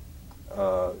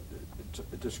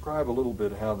describe a little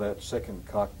bit how that second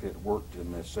cockpit worked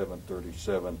in the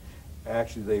 737.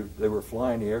 Actually, they were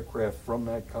flying the aircraft from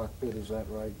that cockpit, is that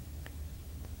right?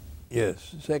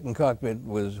 Yes. The second cockpit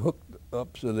was hooked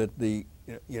up so that an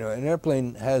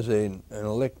airplane has an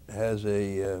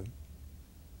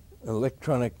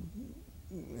electronic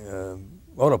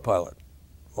autopilot,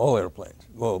 all airplanes,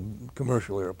 well,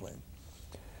 commercial airplanes.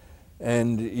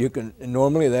 And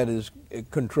normally that is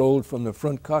controlled from the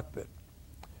front cockpit.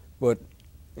 But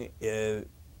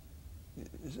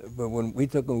when we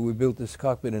built this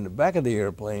cockpit in the back of the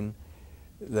airplane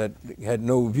that had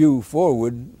no view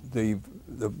forward, the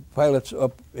pilots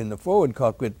up in the forward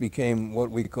cockpit became what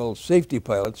we call safety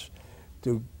pilots,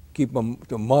 to keep them,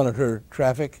 to monitor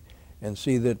traffic and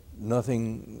see that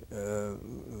nothing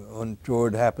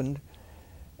untoward happened,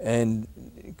 and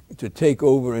to take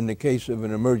over in the case of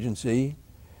an emergency.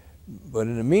 But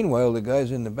in the meanwhile, the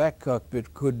guys in the back cockpit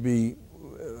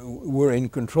were in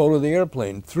control of the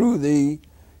airplane through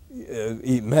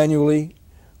manually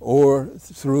or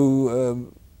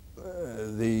through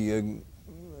the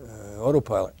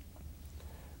autopilot.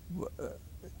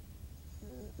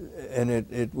 And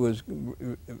it was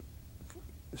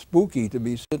spooky to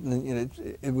be sitting,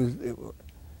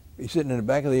 be sitting in the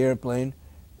back of the airplane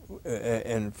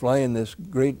and flying this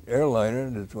great airliner,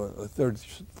 that's a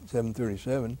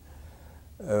 737,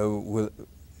 with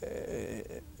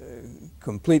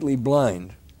completely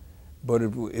blind.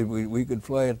 But we could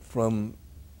fly it from,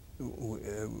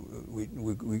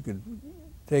 we could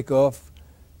take off,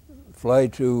 fly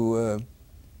to,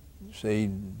 say,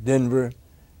 Denver,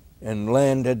 and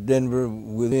land at Denver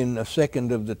within a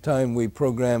second of the time we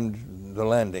programmed the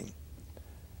landing.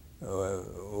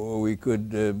 Or we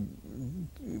could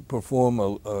perform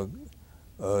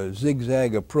a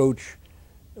zigzag approach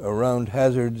around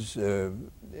hazards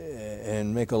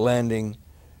and make a landing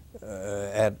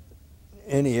at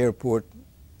any airport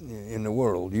in the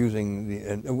world using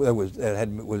that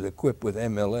was equipped with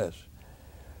MLS.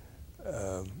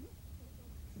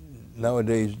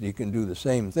 Nowadays, you can do the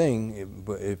same thing,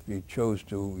 but if you chose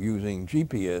to using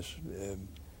GPS,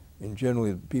 and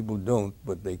generally people don't,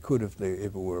 but they could if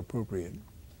it were appropriate.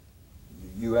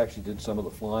 You actually did some of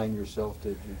the flying yourself,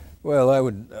 did you? Well, I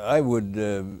would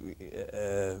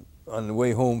on the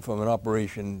way home from an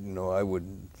operation, I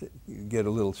would get a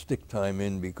little stick time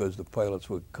in because the pilots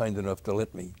were kind enough to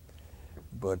let me.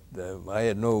 But I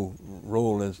had no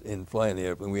role in flying the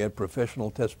airplane. We had professional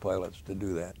test pilots to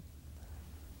do that.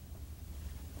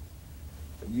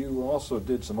 You also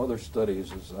did some other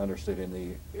studies, as I understand, in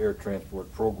the air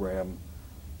transport program.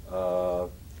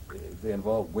 They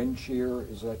involved wind shear,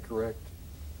 is that correct?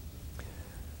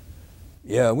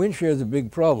 Yeah, wind shear is a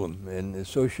big problem and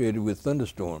associated with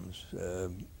thunderstorms.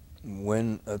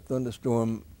 In a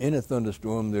thunderstorm,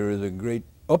 there is a great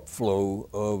upflow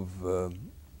of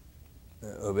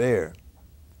air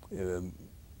in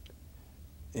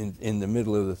the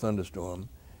middle of the thunderstorm,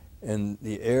 and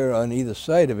the air on either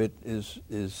side of it is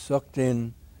sucked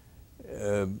in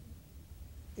the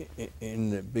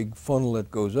big funnel that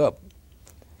goes up.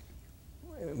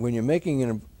 When you're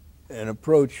making an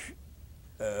approach,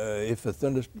 if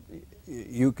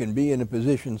you can be in a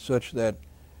position such that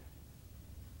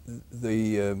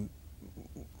the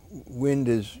wind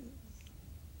is,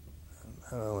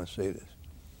 how do I want to say this?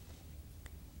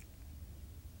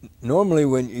 Normally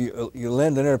when you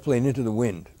land an airplane into the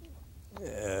wind,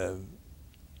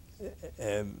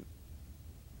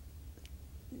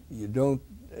 you don't,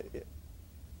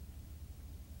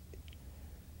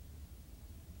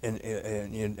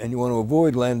 and you want to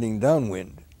avoid landing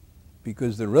downwind,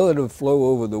 because the relative flow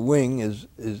over the wing is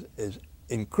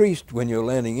increased when you're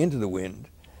landing into the wind.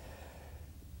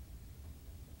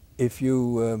 If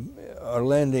you are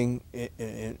landing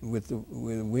with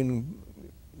wind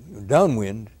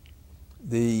downwind,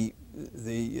 the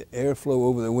airflow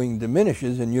over the wing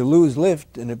diminishes and you lose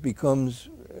lift, and it becomes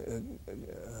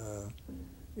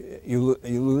you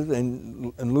lose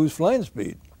and lose flying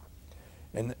speed.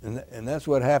 And that's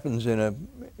what happens in a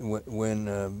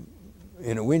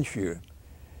in a wind shear.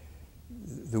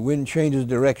 The wind changes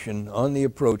direction on the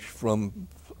approach from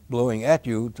blowing at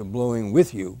you to blowing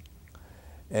with you.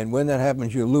 And when that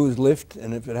happens, you lose lift,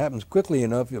 and if it happens quickly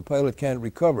enough, your pilot can't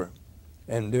recover.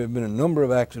 And there have been a number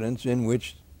of accidents in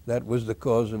which that was the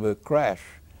cause of a crash.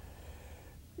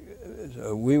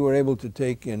 So we were able to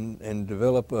take and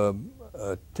develop a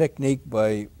technique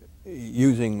by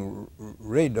using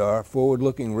radar,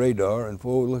 forward-looking radar and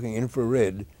forward-looking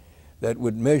infrared, that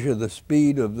would measure the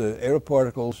speed of the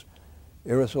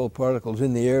aerosol particles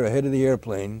in the air ahead of the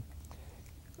airplane,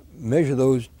 measure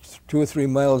those 2 or 3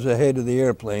 miles ahead of the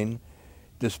airplane,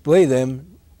 display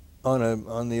them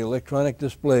on the electronic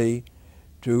display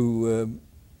to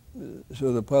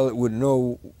so the pilot would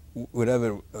know, would have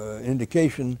an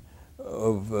indication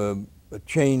of a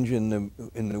change in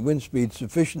the wind speed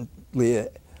sufficiently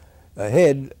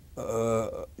ahead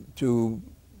to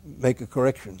make a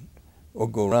correction or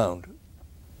go round.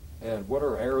 And what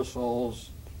are aerosols?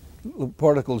 Little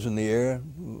particles in the air,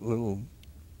 little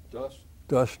Dust?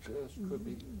 dust. Dust could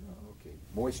be, okay.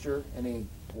 Moisture? Any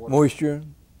water? Moisture.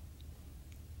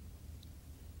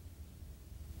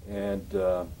 And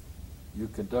you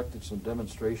conducted some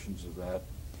demonstrations of that.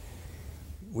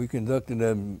 We conducted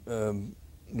a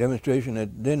demonstration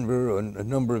at Denver a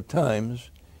number of times,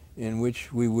 in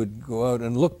which we would go out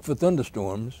and look for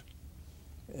thunderstorms.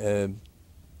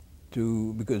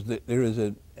 Because there is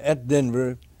at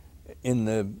Denver in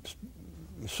the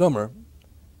summer,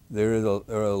 there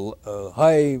are a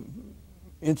high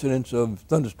incidence of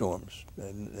thunderstorms,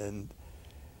 and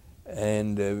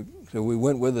so we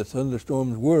went where the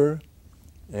thunderstorms were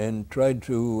and tried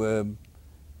to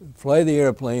fly the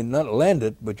airplane, not land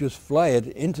it, but just fly it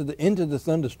into the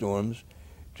thunderstorms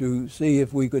to see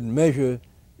if we could measure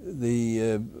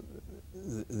the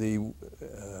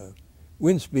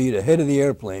wind speed ahead of the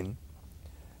airplane,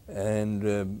 and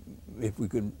if we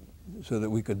could, so that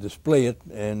we could display it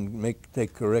and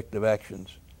take corrective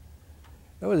actions.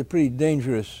 That was a pretty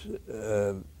dangerous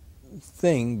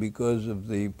thing because of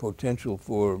the potential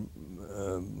for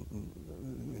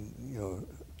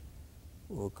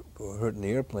for hurting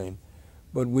the airplane.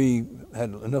 But we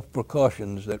had enough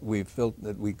precautions that we felt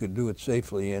that we could do it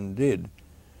safely, and did,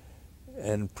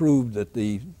 and proved that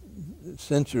the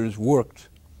sensors worked.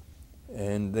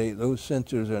 And those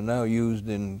sensors are now used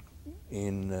in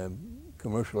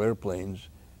commercial airplanes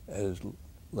as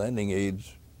landing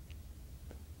aids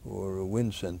for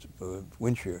wind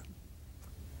shear.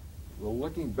 Well,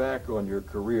 looking back on your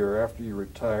career after you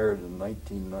retired in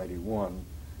 1991,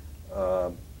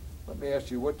 let me ask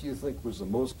you, what do you think was the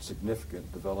most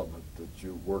significant development that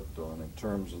you worked on in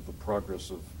terms of the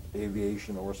progress of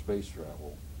aviation or space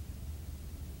travel?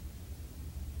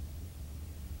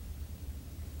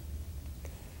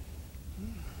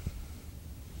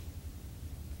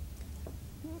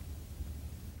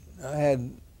 I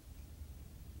had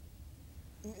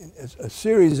a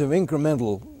series of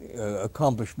incremental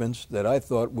accomplishments that I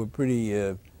thought were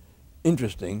pretty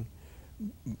interesting,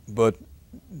 but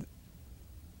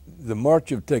the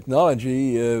march of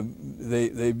technology,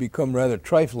 they become rather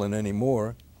trifling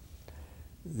anymore.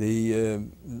 The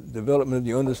development of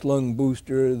the underslung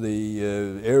booster, the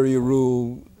area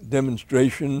rule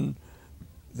demonstration,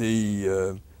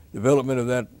 the development of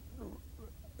that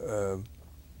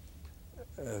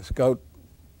Scout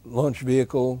launch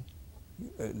vehicle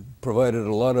provided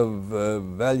a lot of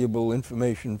valuable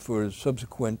information for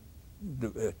subsequent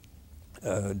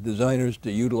designers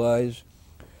to utilize.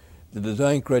 The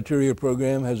design criteria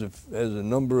program has a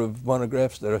number of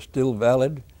monographs that are still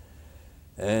valid,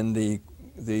 and the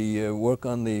work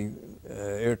on the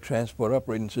air transport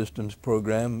operating systems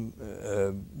program,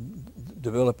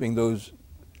 developing those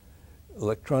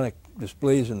electronic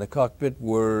displays in the cockpit,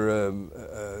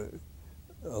 were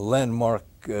a landmark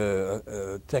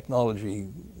technology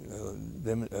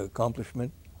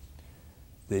accomplishment.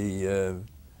 And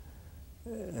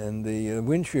the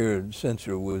wind shear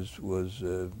sensor was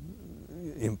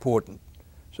important.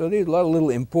 So there's a lot of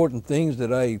little important things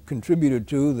that I contributed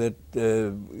to that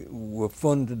were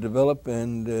fun to develop,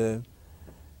 and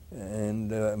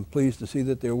I'm pleased to see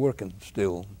that they're working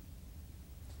still.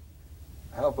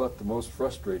 How about the most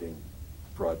frustrating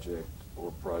project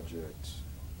or projects?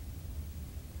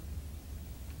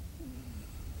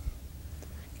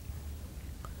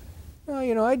 Well,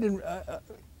 you know,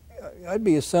 I'd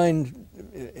be assigned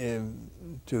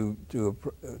to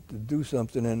do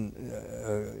something, and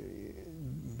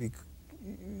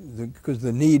because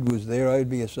the need was there, I'd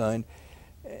be assigned,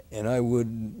 and I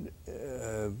would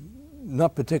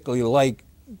not particularly like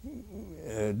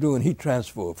doing heat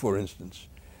transfer, for instance.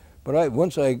 But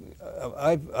once I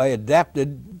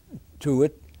adapted to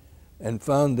it and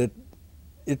found that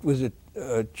it was a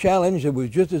challenge that was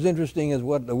just as interesting as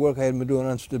what the work I had been doing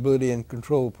on stability and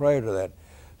control prior to that.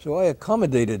 So I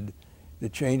accommodated the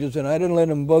changes, and I didn't let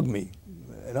them bug me.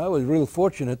 And I was real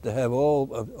fortunate to have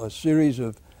a series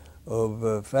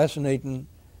of fascinating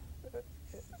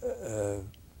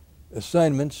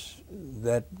assignments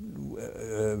that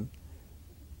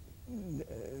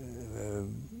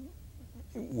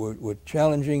were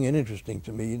challenging and interesting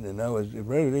to me, and I was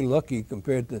very lucky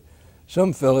compared to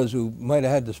some fellows who might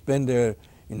have had to spend their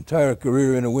entire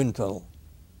career in a wind tunnel.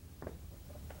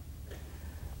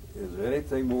 Is there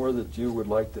anything more that you would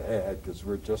like to add? Because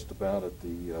we're just about at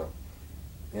the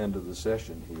end of the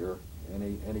session here.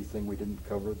 Anything we didn't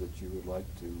cover that you would like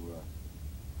to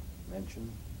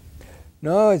mention?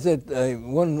 No, I said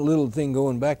one little thing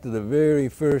going back to the very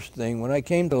first thing. When I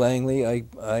came to Langley,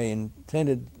 I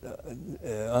intended,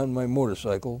 on my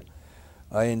motorcycle,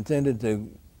 I intended to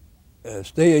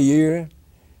stay a year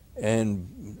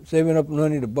and saving up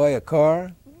money to buy a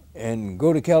car and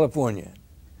go to California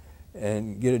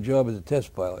and get a job as a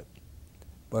test pilot.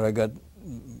 But I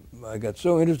got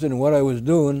so interested in what I was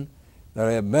doing that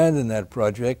I abandoned that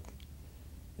project,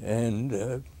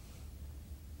 and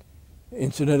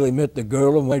incidentally met the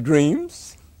girl of my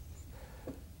dreams.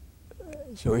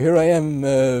 So here I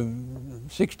am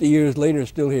 60 years later,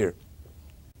 still here.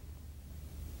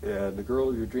 And the girl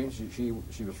of your dreams, she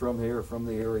was from here, from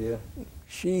the area?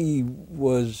 She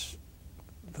was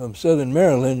from Southern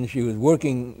Maryland. She was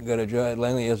got a job at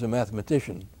Langley as a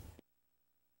mathematician.